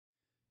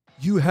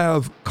You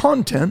have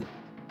content,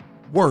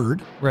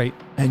 word, Right.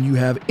 and you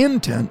have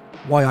intent,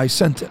 why I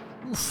sent it.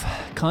 Oof.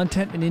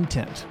 Content and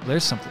intent. Well,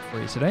 there's something for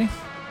you today.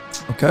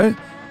 Okay?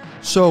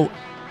 So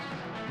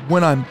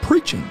when I'm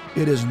preaching,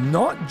 it is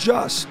not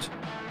just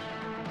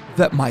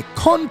that my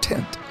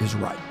content is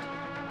right,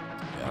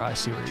 I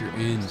see what you're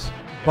Ends.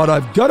 but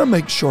I've got to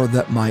make sure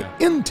that my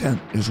intent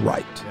is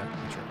right. Yeah,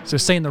 that's right. So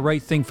saying the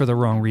right thing for the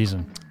wrong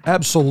reason.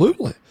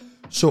 Absolutely.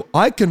 So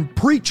I can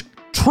preach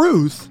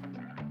truth,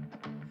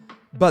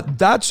 but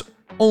that's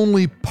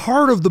only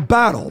part of the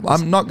battle.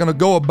 I'm not going to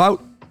go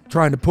about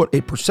trying to put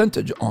a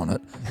percentage on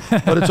it,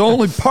 but it's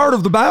only part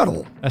of the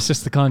battle. That's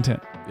just the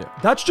content.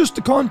 That's just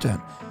the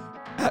content.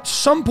 At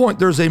some point,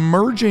 there's a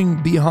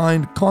merging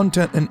behind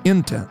content and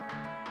intent.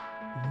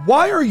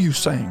 Why are you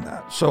saying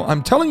that? So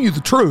I'm telling you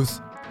the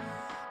truth.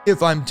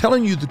 If I'm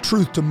telling you the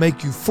truth to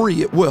make you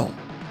free, it will.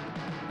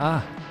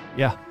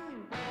 Yeah.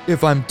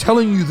 If I'm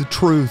telling you the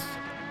truth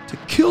to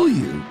kill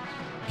you,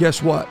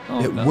 guess what?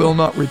 It will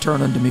not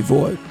return unto me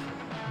void,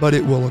 but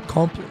it will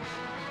accomplish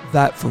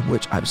that for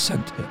which I've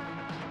sent it.